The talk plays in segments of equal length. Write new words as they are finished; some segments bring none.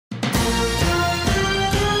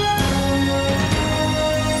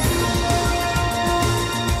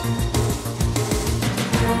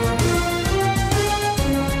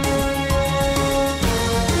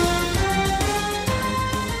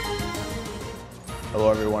Hello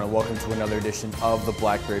everyone and welcome to another edition of the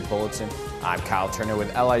Blackbird Bulletin. I'm Kyle Turner with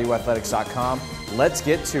LIUathletics.com. Let's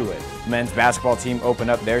get to it. The men's basketball team opened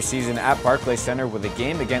up their season at Barclays Center with a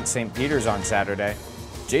game against St. Peter's on Saturday.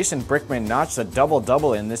 Jason Brickman notched a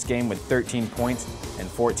double-double in this game with 13 points and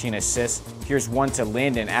 14 assists. Here's one to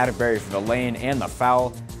Landon Atterbury for the lay-in and the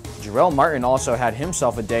foul. Jarrell Martin also had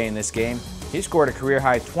himself a day in this game. He scored a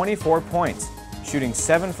career-high 24 points, shooting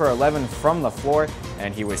 7 for 11 from the floor,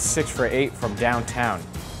 and he was 6 for 8 from downtown.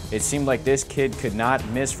 It seemed like this kid could not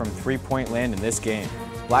miss from three-point land in this game.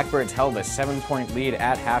 Blackbirds held a 7-point lead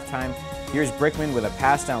at halftime. Here's Brickman with a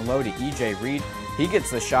pass down low to E.J. Reed. He gets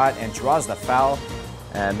the shot and draws the foul,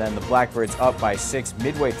 and then the Blackbirds up by 6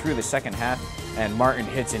 midway through the second half, and Martin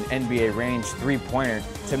hits an NBA range three-pointer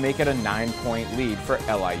to make it a 9-point lead for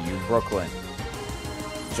LIU Brooklyn.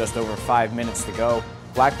 Just over 5 minutes to go.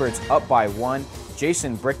 Blackbirds up by 1.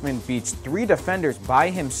 Jason Brickman beats 3 defenders by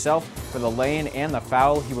himself for the lay-in and the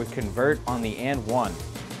foul. He would convert on the and one.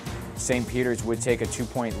 St. Peter's would take a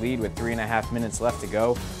 2-point lead with 3.5 minutes left to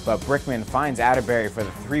go, but Brickman finds Atterbury for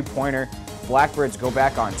the three-pointer. Blackbirds go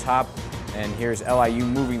back on top, and here's LIU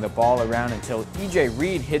moving the ball around until E.J.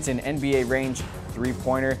 Reed hits an NBA range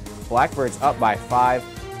three-pointer. Blackbirds up by 5.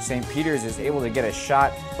 St. Peter's is able to get a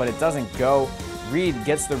shot, but it doesn't go. Reed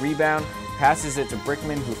gets the rebound, passes it to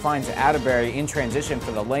Brickman, who finds Atterbury in transition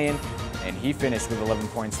for the lay-in, and he finished with 11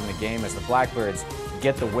 points in the game as the Blackbirds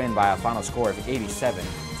get the win by a final score of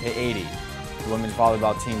 87-80. The women's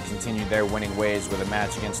volleyball team continued their winning ways with a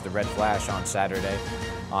match against the Red Flash on Saturday.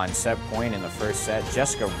 On set point in the first set,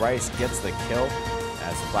 Jessica Rice gets the kill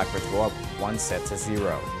as the Blackbirds go up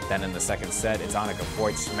 1-0. Then in the second set, it's Annika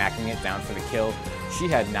Foyt smacking it down for the kill. She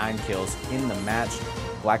had 9 kills in the match.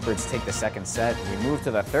 Blackbirds take the second set. We move to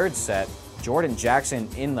the third set. Jordan Jackson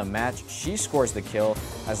in the match. She scores the kill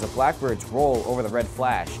as the Blackbirds roll over the Red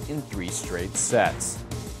Flash in 3 straight sets.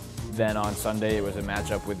 Then on Sunday, it was a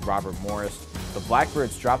matchup with Robert Morris. The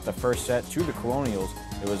Blackbirds dropped the first set to the Colonials.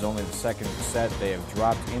 It was only the second set they have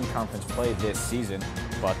dropped in conference play this season,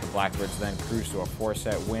 but the Blackbirds then cruised to a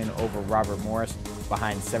 4-set win over Robert Morris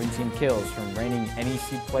behind 17 kills from reigning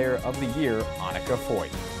NEC Player of the Year, Annika Foyt.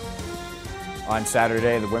 On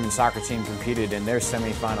Saturday, the women's soccer team competed in their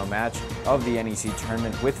semifinal match of the NEC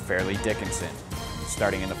tournament with Fairleigh Dickinson.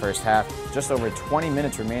 Starting in the first half, just over 20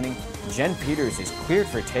 minutes remaining, Jen Peters is cleared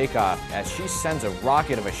for takeoff as she sends a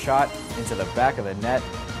rocket of a shot into the back of the net.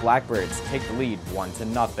 Blackbirds take the lead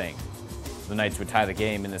 1-0. The Knights would tie the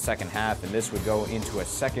game in the second half, and this would go into a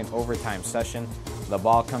second overtime session. The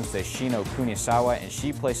ball comes to Shino Kunisawa, and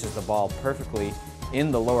she places the ball perfectly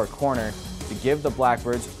in the lower corner to give the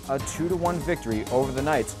Blackbirds a 2-1 victory over the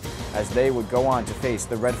Knights as they would go on to face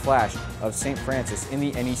the Red Flash of St. Francis in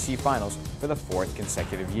the NEC Finals for the 4th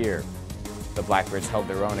consecutive year. The Blackbirds held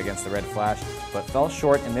their own against the Red Flash, but fell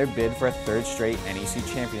short in their bid for a 3rd straight NEC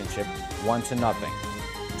championship,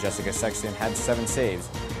 1-0. Jessica Sexton had 7 saves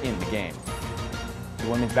in the game. The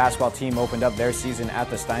women's basketball team opened up their season at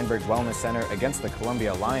the Steinberg Wellness Center against the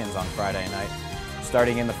Columbia Lions on Friday night.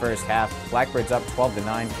 Starting in the first half, Blackbirds up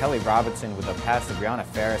 12-9. Kelly Robinson with a pass to Brianna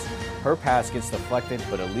Ferris. Her pass gets deflected,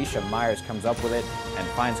 but Alicia Myers comes up with it and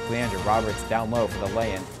finds Cleandra Roberts down low for the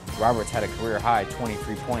lay-in. Roberts had a career-high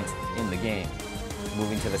 23 points in the game.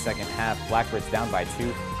 Moving to the second half, Blackbirds down by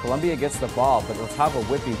 2. Columbia gets the ball, but Latava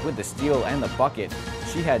Whippy with the steal and the bucket.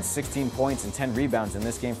 She had 16 points and 10 rebounds in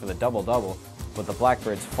this game for the double-double, but the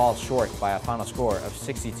Blackbirds fall short by a final score of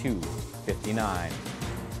 62-59.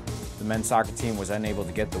 The men's soccer team was unable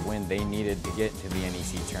to get the win they needed to get to the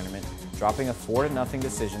NEC tournament, dropping a 4-0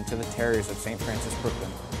 decision to the Terriers of St. Francis Brooklyn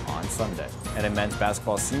on Sunday. And in men's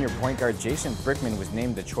basketball, senior point guard Jason Brickman was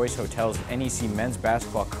named the Choice Hotels NEC Men's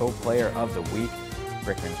Basketball Co-Player of the Week.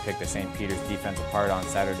 Brickman picked the St. Peter's defense apart on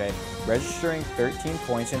Saturday, registering 13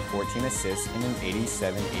 points and 14 assists in an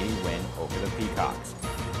 87-80 win over the Peacocks.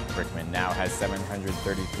 Brickman now has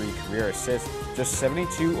 733 career assists, just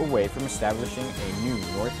 72 away from establishing a new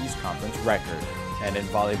Northeast Conference record. And in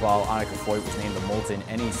volleyball, Annika Foyt was named the Moulton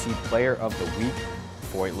NEC Player of the Week.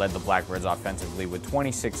 Foyt led the Blackbirds offensively with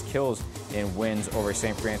 26 kills in wins over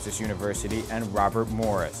St. Francis University and Robert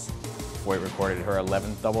Morris. Foyt recorded her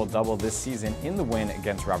 11th double-double this season in the win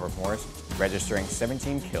against Robert Morris, registering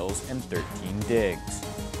 17 kills and 13 digs.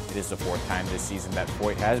 It is the 4th time this season that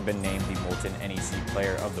Foyt has been named the Moulton NEC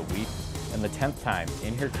Player of the Week and the 10th time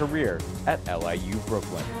in her career at LIU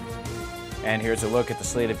Brooklyn. And here's a look at the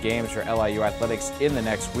slate of games for LIU Athletics in the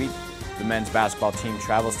next week. The men's basketball team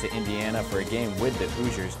travels to Indiana for a game with the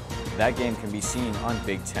Hoosiers. That game can be seen on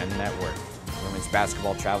Big Ten Network. Women's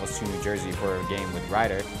basketball travels to New Jersey for a game with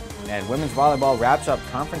Rider. And women's volleyball wraps up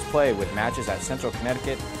conference play with matches at Central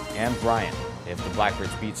Connecticut and Bryant. If the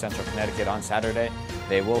Blackbirds beat Central Connecticut on Saturday,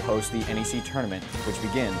 they will host the NEC tournament, which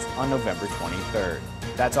begins on November 23rd.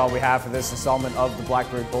 That's all we have for this installment of the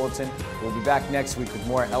Blackbird Bulletin. We'll be back next week with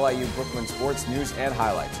more LIU Brooklyn sports news and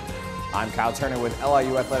highlights. I'm Kyle Turner with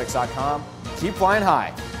LIUathletics.com. Keep flying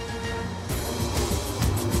high.